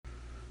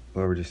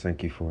Lord, we just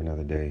thank you for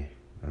another day.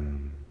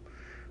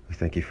 We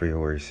thank you for your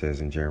word. It says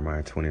in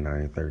Jeremiah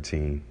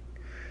 29:13,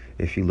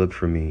 if you look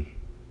for me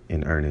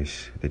in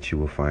earnest, that you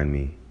will find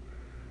me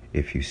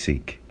when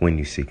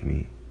you seek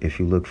me. If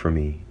you look for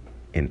me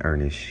in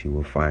earnest, you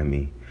will find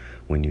me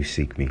when you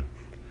seek me.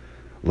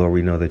 Lord,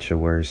 we know that your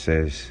word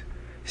says,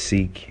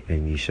 seek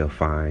and ye shall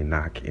find,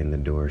 knock and the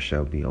door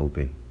shall be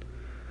open.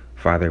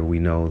 Father, we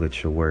know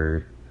that your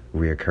word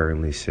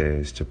reoccurringly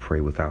says to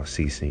pray without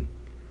ceasing.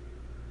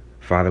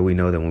 Father, we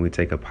know that when we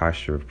take a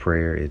posture of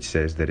prayer, it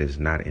says that it's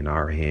not in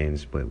our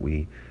hands, but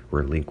we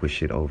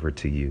relinquish it over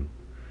to you.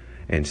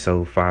 And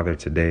so, Father,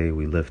 today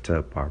we lift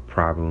up our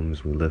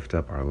problems, we lift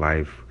up our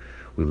life,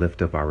 we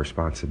lift up our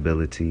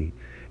responsibility.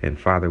 And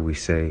Father, we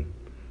say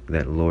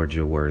that, Lord,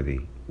 you're worthy.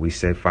 We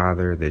say,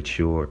 Father, that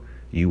you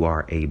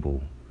are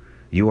able.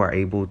 You are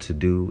able to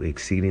do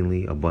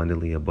exceedingly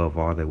abundantly above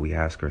all that we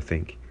ask or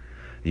think.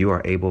 You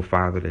are able,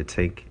 Father, to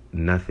take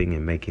nothing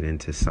and make it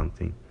into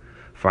something.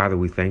 Father,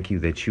 we thank you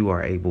that you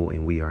are able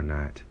and we are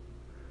not.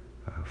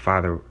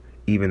 Father,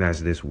 even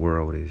as this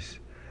world is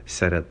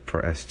set up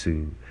for us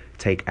to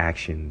take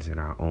actions in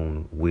our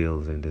own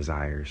wills and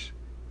desires,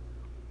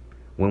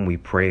 when we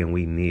pray and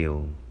we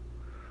kneel,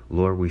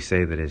 Lord, we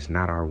say that it's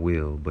not our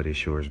will, but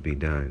it's yours be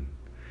done.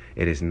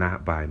 It is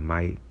not by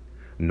might,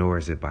 nor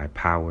is it by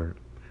power,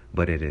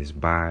 but it is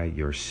by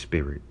your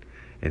Spirit.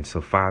 And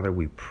so, Father,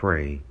 we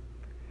pray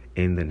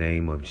in the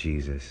name of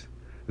Jesus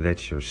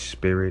that your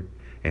Spirit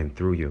and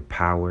through your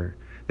power,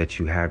 that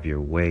you have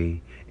your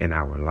way in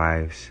our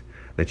lives,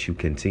 that you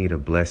continue to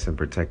bless and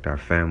protect our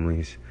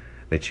families,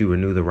 that you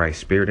renew the right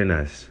spirit in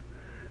us,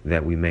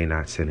 that we may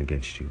not sin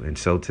against you. And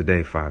so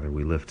today, Father,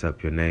 we lift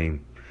up your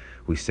name.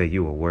 We say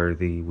you are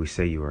worthy. We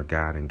say you are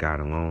God and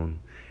God alone.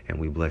 And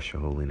we bless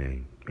your holy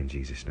name in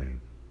Jesus' name.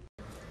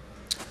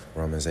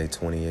 Romans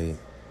 8:28.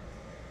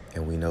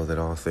 And we know that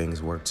all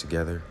things work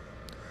together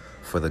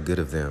for the good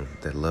of them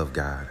that love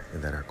God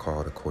and that are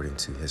called according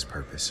to his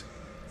purpose.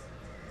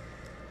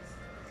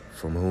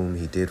 From whom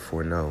he did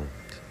foreknow,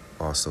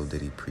 also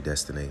did he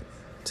predestinate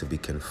to be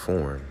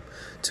conformed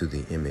to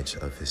the image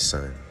of his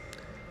Son,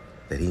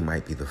 that he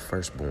might be the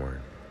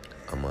firstborn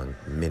among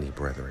many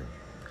brethren.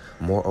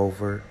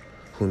 Moreover,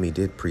 whom he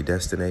did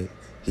predestinate,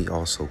 he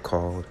also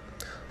called.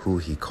 Who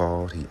he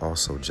called, he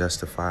also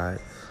justified.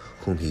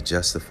 Whom he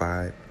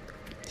justified,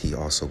 he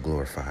also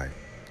glorified.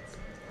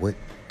 What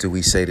do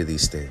we say to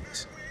these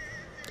things?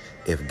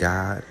 If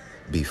God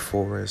be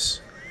for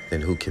us,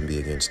 then who can be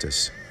against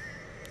us?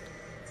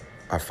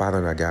 Our Father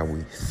and our God,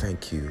 we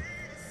thank you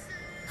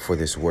for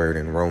this word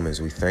in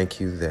Romans. We thank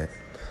you that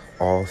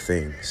all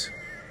things,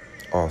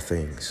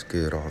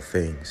 good, all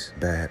things,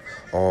 bad,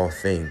 all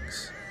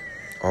things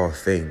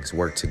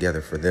work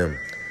together for them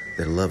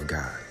that love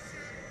God.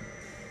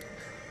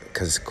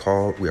 Because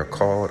we are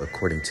called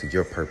according to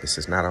your purpose.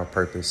 It's not our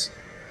purpose.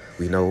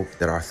 We know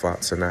that our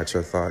thoughts are not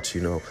your thoughts.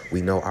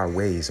 We know our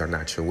ways are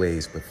not your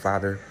ways. But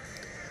Father,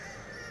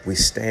 we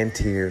stand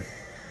here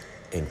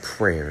in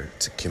prayer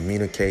to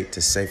communicate,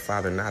 to say,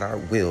 Father, not our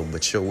will,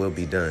 but your will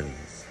be done.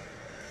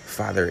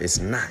 Father, it's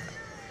not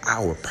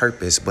our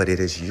purpose, but it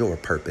is your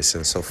purpose.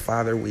 And so,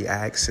 Father, we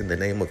ask in the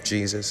name of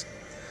Jesus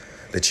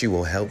that you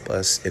will help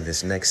us in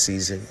this next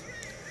season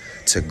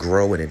to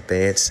grow and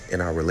advance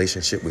in our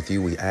relationship with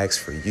you. We ask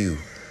for you,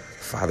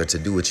 Father, to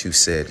do what you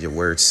said. Your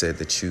word said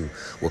that you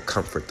will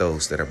comfort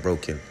those that are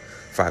broken.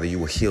 Father, you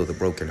will heal the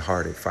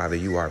brokenhearted. Father,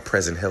 you are a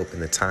present help in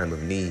the time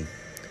of need.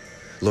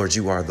 Lord,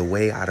 you are the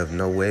way out of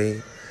no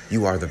way.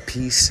 You are the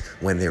peace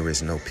when there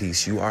is no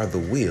peace. You are the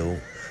will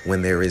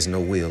when there is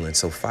no will. And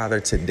so, Father,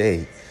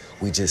 today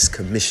we just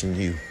commission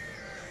you.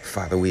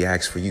 Father, we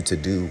ask for you to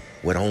do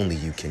what only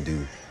you can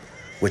do,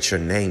 what your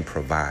name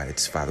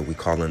provides. Father, we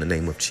call on the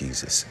name of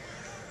Jesus.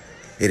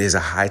 It is a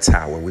high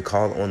tower. We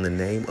call on the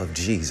name of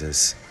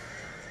Jesus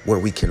where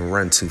we can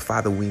run to.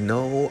 Father, we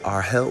know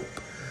our help,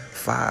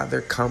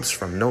 Father, comes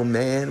from no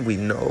man. We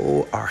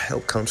know our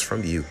help comes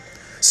from you.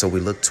 So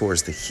we look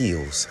towards the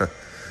hills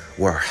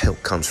where our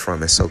help comes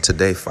from. And so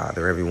today,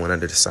 Father, everyone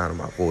under the sound of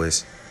my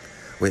voice,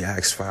 we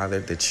ask, Father,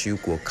 that you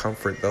will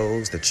comfort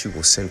those, that you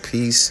will send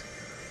peace,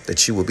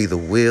 that you will be the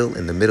will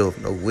in the middle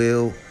of no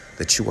will,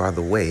 that you are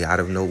the way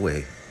out of no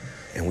way.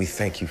 And we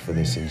thank you for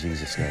this in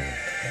Jesus' name.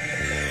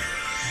 Amen.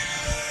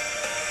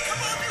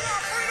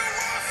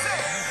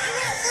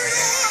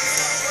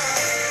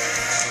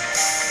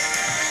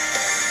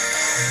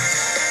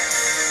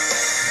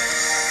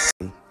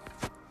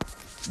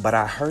 But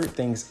I heard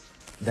things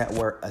that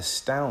were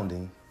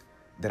astounding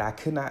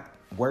that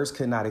words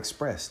could not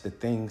express, the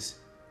things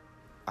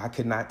I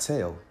could not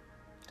tell.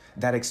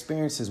 That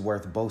experience is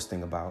worth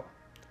boasting about,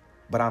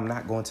 but I'm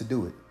not going to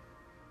do it.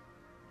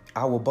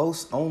 I will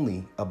boast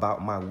only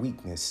about my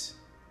weakness.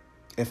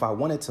 If I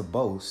wanted to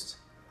boast,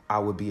 I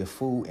would be a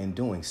fool in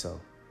doing so,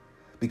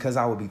 because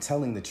I would be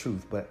telling the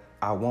truth, but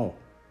I won't.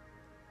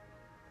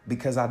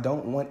 Because I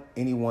don't want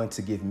anyone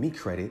to give me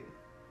credit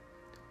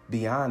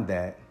beyond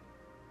that,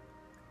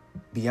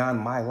 beyond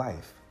my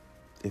life.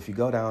 If you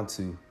go down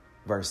to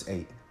verse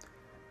 8,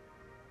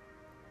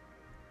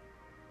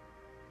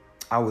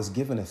 I was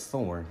given a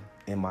thorn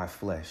in my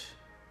flesh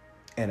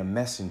and a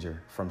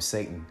messenger from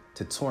Satan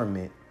to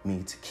torment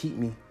me, to keep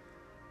me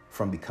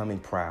from becoming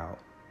proud.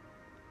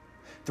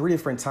 3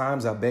 different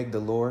times I begged the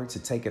Lord to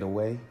take it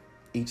away.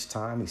 Each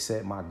time he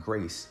said, my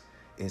grace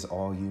is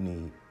all you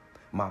need.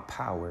 My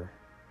power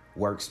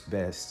works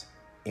best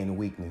in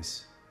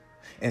weakness.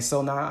 And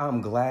so now I'm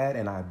glad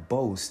and I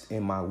boast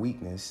in my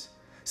weakness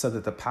so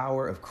that the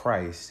power of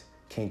Christ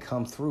can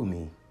come through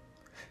me.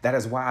 That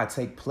is why I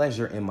take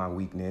pleasure in my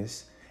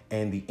weakness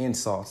and the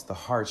insults, the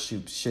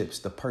hardships,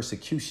 the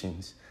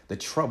persecutions, the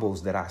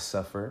troubles that I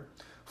suffer.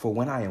 For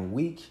when I am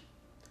weak,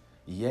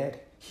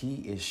 yet he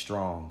is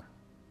strong.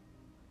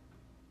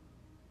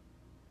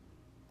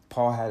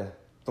 Paul had a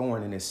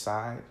thorn in his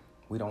side.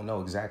 We don't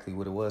know exactly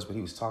what it was, but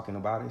he was talking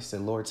about it. He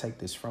said, Lord, take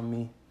this from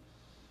me.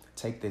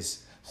 Take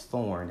this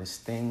thorn, this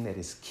thing that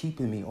is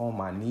keeping me on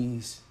my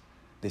knees,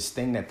 this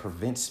thing that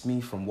prevents me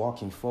from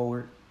walking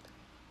forward.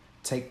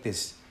 Take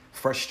this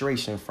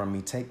frustration from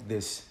me. Take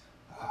this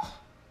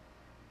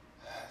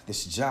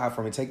job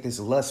from me. Take this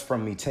lust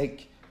from me.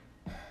 Take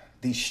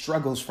these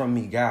struggles from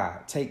me,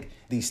 God. Take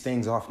these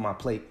things off my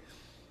plate.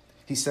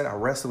 He said, I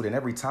wrestled, and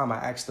every time I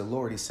asked the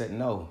Lord, he said,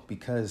 no,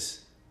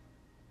 because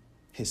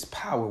his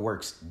power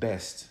works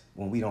best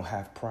when we don't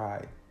have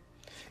pride.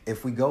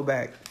 If we go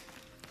back,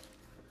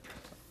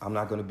 I'm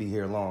not going to be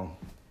here long.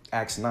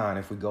 Acts 9,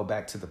 if we go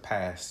back to the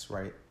past,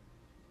 right?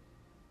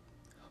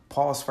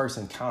 Paul's first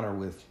encounter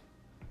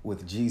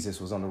with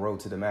Jesus was on the road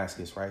to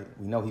Damascus, right?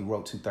 We know he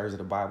wrote 2/3 of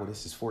the Bible.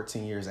 This is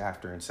 14 years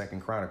after in 2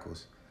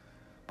 Chronicles.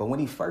 But when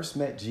he first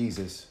met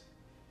Jesus,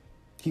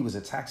 he was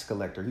a tax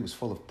collector. He was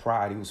full of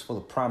pride. He was full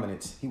of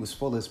prominence. He was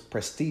full of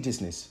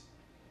prestigiousness.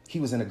 He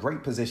was in a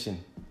great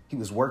position. He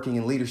was working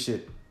in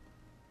leadership.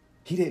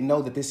 He didn't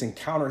know that this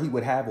encounter he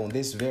would have on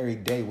this very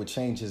day would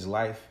change his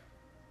life.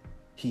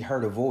 He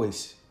heard a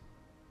voice.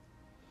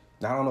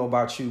 Now, I don't know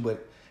about you,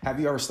 but have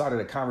you ever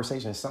started a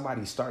conversation?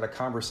 Somebody start a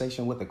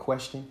conversation with a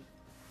question?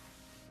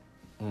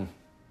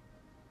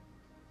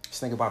 Just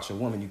think about your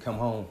woman. You come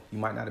home. You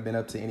might not have been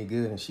up to any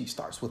good, and she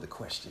starts with a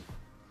question.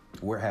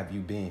 Where have you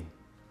been?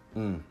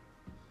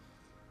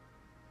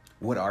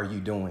 What are you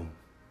doing?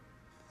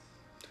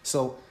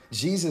 So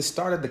Jesus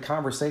started the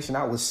conversation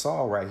out with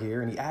Saul right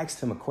here, and he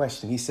asked him a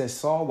question. He says,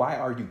 Saul, why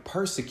are you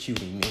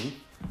persecuting me?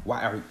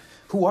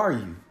 Who are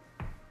you?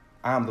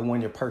 I'm the one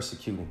you're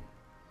persecuting.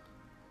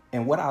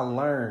 And what I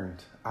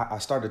learned, I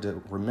started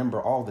to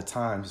remember all the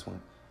times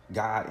when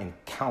God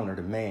encountered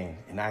a man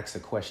and asked a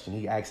question.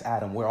 He asked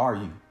Adam, where are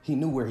you? He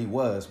knew where he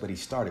was, but he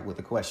started with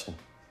a question.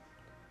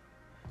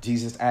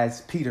 Jesus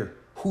asked Peter,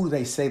 who do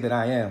they say that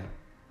I am?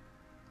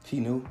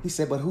 He knew. He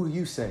said, but who do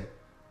you say?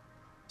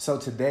 So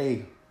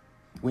today,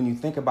 when you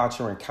think about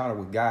your encounter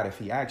with God, if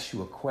he asks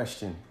you a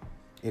question,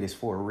 it is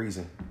for a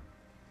reason.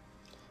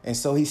 And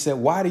so he said,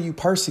 why do you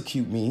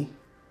persecute me?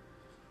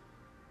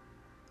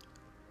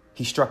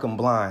 He struck him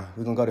blind.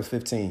 We're going to go to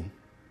 15.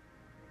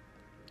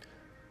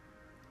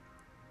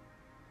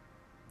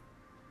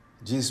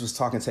 Jesus was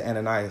talking to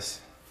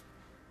Ananias,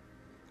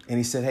 and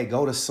he said, hey,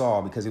 go to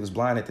Saul, because he was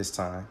blind at this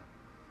time.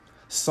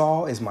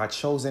 Saul is my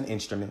chosen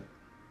instrument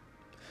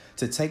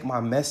to take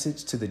my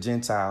message to the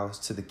Gentiles,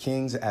 to the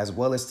kings, as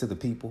well as to the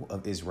people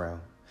of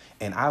Israel.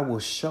 And I will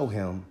show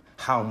him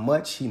how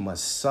much he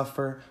must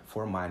suffer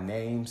for my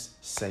name's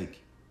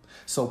sake.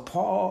 So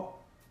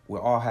Paul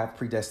will all have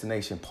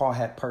predestination. Paul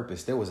had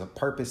purpose. There was a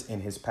purpose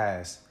in his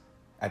past.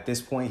 At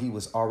this point, he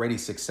was already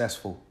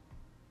successful.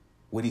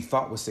 What he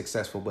thought was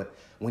successful. But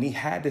when he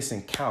had this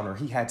encounter,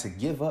 he had to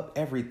give up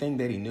everything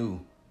that he knew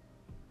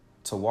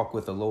to walk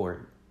with the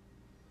Lord.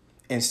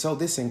 And so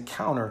this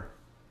encounter,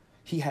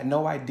 he had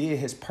no idea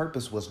his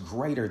purpose was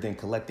greater than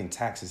collecting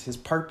taxes. His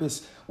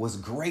purpose was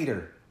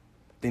greater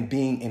than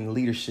being in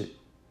leadership.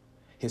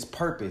 His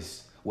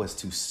purpose was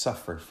to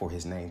suffer for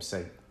his name's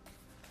sake.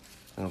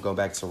 I'm going to go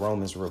back to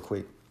Romans real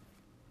quick.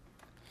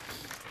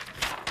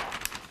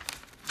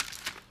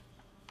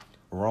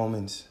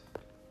 Romans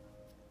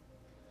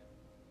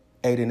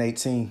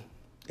 8:18.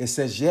 It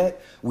says,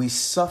 yet we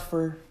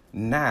suffer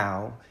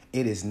now.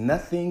 It is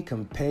nothing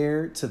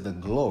compared to the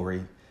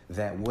glory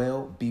that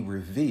will be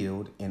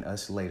revealed in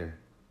us later.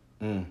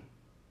 When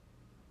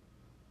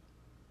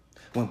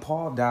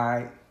Paul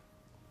died,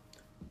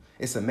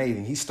 it's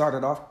amazing. He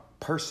started off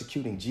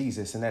persecuting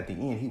Jesus, and at the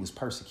end, he was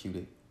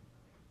persecuted.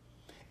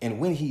 And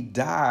when he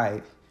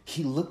died,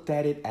 he looked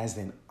at it as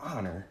an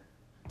honor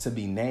to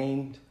be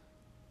named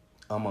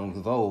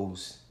among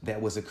those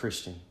that was a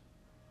Christian.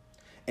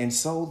 And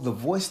so the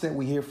voice that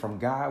we hear from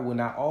God will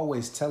not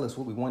always tell us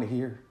what we want to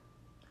hear.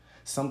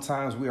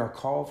 Sometimes we are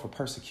called for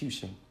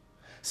persecution.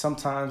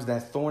 Sometimes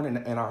that thorn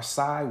in our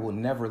side will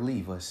never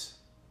leave us.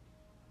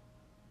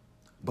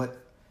 But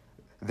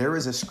there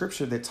is a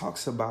scripture that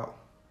talks about,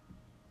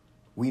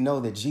 we know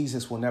that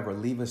Jesus will never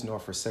leave us nor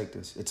forsake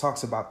us. It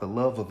talks about the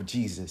love of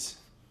Jesus.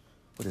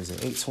 What is it,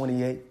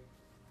 8:28?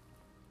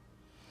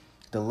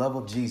 The love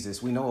of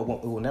Jesus. We know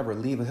it will never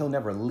leave us. He'll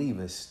never leave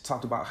us.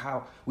 Talked about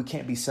how we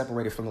can't be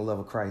separated from the love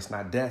of Christ.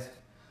 Not death,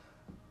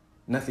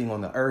 Nothing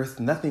on the earth,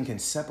 nothing can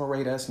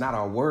separate us, not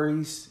our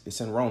worries. It's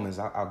in Romans.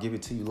 I'll give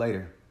it to you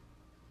later.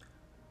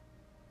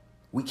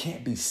 We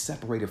can't be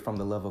separated from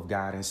the love of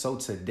God. And so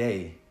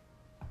today,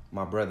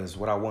 my brothers,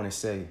 what I want to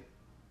say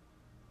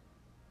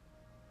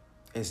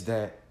is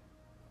that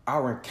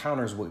our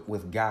encounters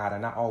with God are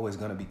not always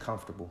going to be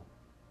comfortable.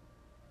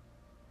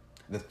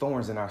 The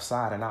thorns in our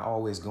side are not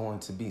always going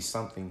to be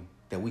something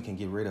that we can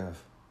get rid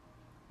of,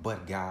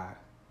 but God.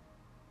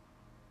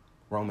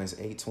 Romans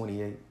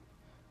 8:28,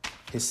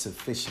 His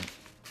sufficient.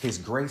 His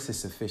grace is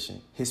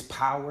sufficient. His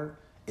power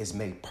is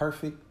made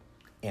perfect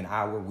in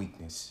our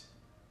weakness.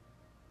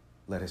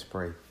 Let us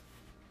pray.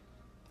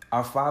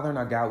 Our Father and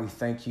our God, we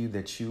thank you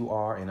that you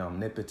are an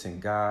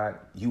omnipotent God.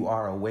 You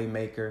are a way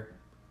maker.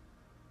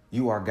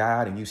 You are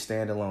God and you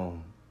stand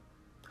alone.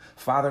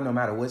 Father, no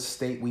matter what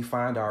state we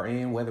find our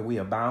in, whether we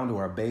abound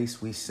or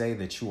abase, we say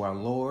that you are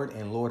Lord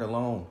and Lord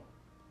alone.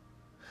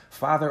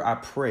 Father, I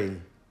pray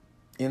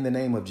in the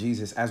name of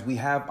Jesus, as we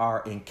have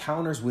our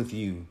encounters with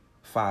you,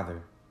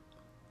 Father,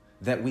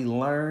 that we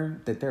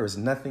learn that there is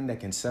nothing that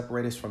can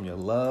separate us from your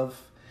love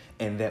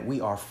and that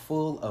we are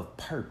full of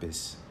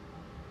purpose.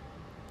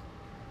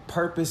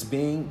 Purpose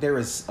being there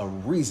is a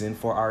reason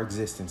for our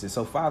existence. And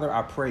so, Father,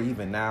 I pray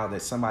even now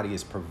that somebody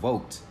is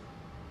provoked,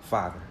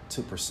 Father,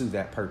 to pursue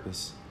that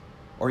purpose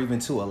or even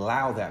to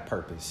allow that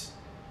purpose,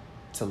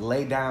 to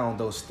lay down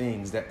those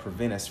things that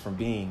prevent us from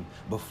being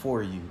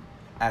before you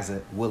as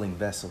a willing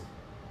vessel.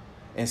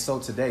 And so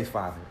today,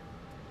 Father,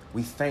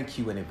 we thank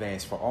you in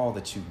advance for all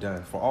that you've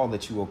done, for all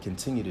that you will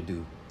continue to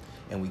do.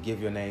 And we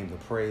give your name the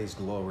praise,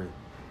 glory,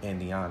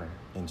 and the honor.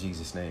 In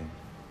Jesus' name,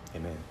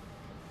 amen.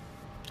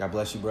 God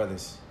bless you,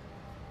 brothers.